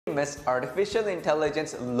famous artificial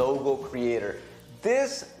intelligence logo creator.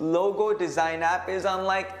 This logo design app is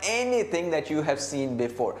unlike anything that you have seen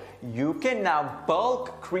before. You can now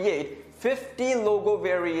bulk create 50 logo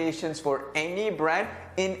variations for any brand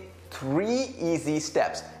in 3 easy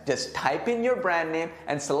steps. Just type in your brand name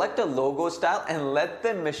and select a logo style and let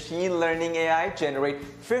the machine learning AI generate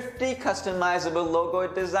 50 customizable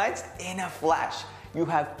logo designs in a flash. You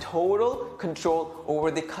have total control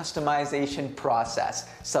over the customization process.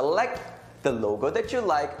 Select the logo that you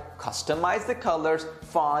like, customize the colors,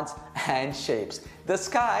 fonts, and shapes. The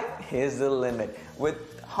sky is the limit.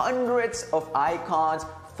 With hundreds of icons,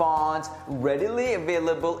 fonts readily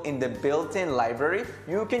available in the built-in library,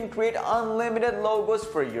 you can create unlimited logos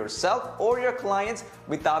for yourself or your clients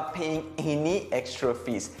without paying any extra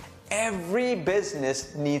fees. Every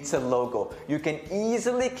business needs a logo. You can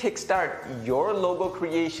easily kickstart your logo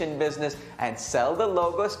creation business and sell the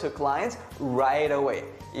logos to clients right away.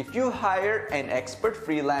 If you hire an expert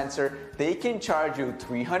freelancer, they can charge you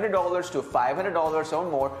 $300 to $500 or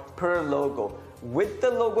more per logo. With the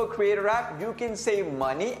Logo Creator app, you can save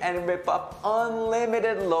money and whip up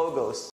unlimited logos.